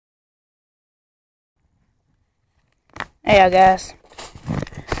Hey guys,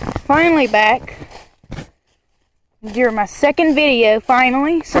 finally back during my second video,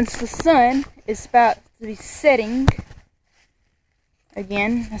 finally, since the sun is about to be setting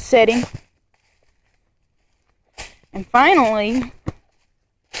again, and finally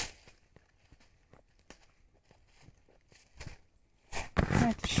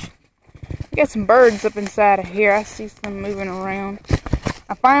I got some birds up inside of here. I see some moving around.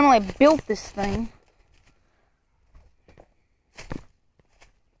 I finally built this thing.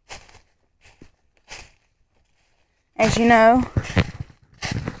 As you know,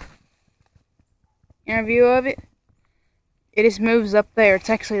 in a view of it, it just moves up there.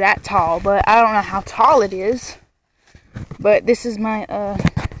 It's actually that tall, but I don't know how tall it is. But this is my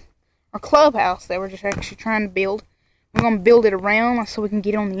our clubhouse that we're just actually trying to build. We're gonna build it around so we can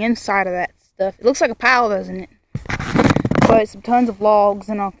get on the inside of that stuff. It looks like a pile, doesn't it? But it's tons of logs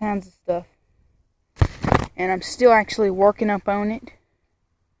and all kinds of stuff. And I'm still actually working up on it.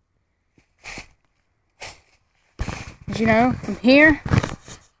 As you know, from here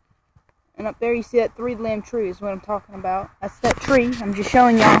and up there, you see that 3-limb tree is what I'm talking about. That's that tree. I'm just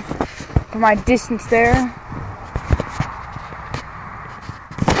showing y'all from my distance there.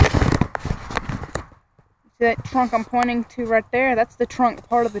 See that trunk I'm pointing to right there? That's the trunk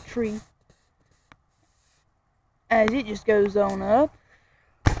part of the tree. As it just goes on up.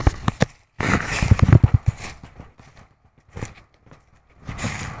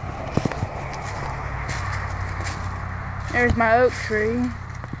 There's my oak tree.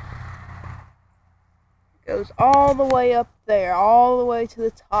 Goes all the way up there, all the way to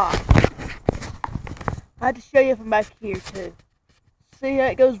the top. I have to show you from back here too. See how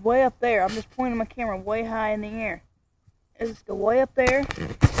it goes way up there? I'm just pointing my camera way high in the air. Let's just go way up there.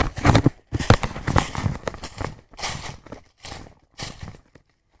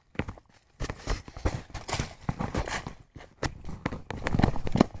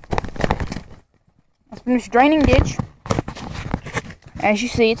 Let's finish draining ditch. As you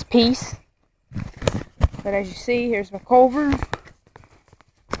see, it's peace. But as you see, here's my culvert.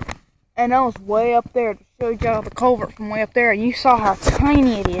 And that was way up there to show y'all the culvert from way up there. You saw how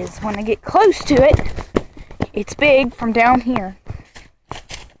tiny it is. When I get close to it, it's big from down here.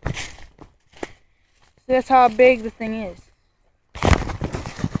 So that's how big the thing is.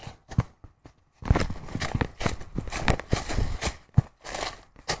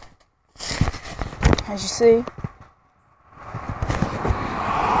 As you see.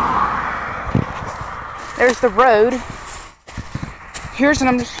 There's the road. Here's what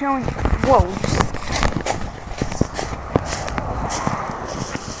I'm just showing you. Whoa.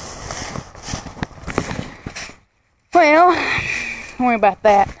 Well, don't worry about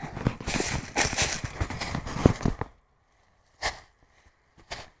that.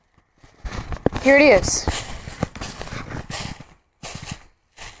 Here it is.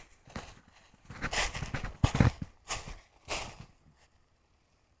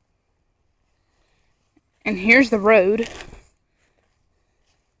 And here's the road.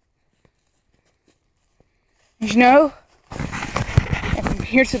 As you know, and from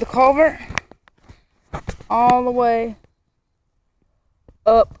here to the culvert, all the way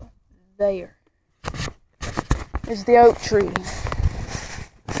up there is the oak tree.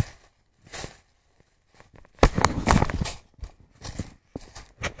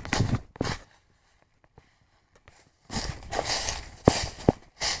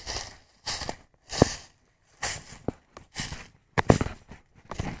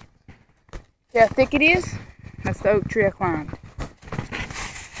 See how thick it is? That's the oak tree I climbed.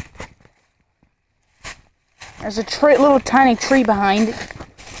 There's a little tiny tree behind it.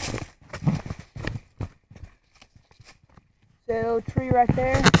 That little tree right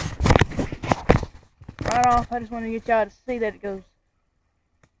there. Right off, I just want to get y'all to see that it goes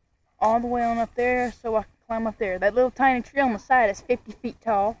all the way on up there so I can climb up there. That little tiny tree on the side is 50 feet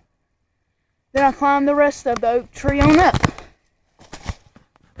tall. Then I climb the rest of the oak tree on up.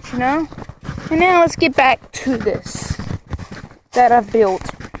 You know? And now let's get back to this that I've built.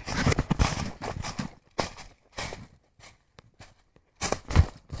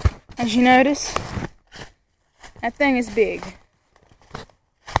 As you notice, that thing is big.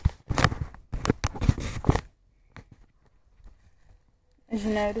 As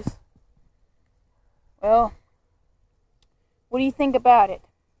you notice. Well, what do you think about it?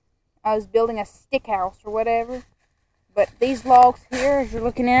 I was building a stick house or whatever, but these logs here, as you're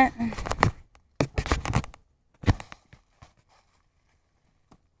looking at,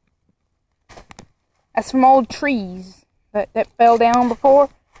 that's from old trees that fell down before.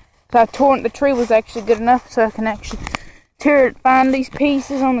 So the tree was actually good enough so I can actually find these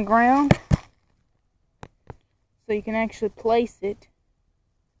pieces on the ground. so you can actually place it.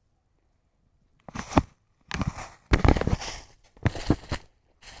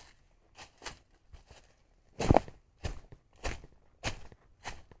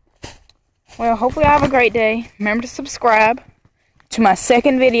 Well, hopefully I have a great day. Remember to subscribe to my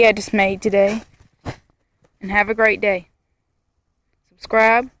second video I just made today. And have a great day.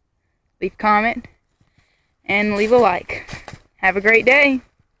 Subscribe, leave a comment, and leave a like. Have a great day.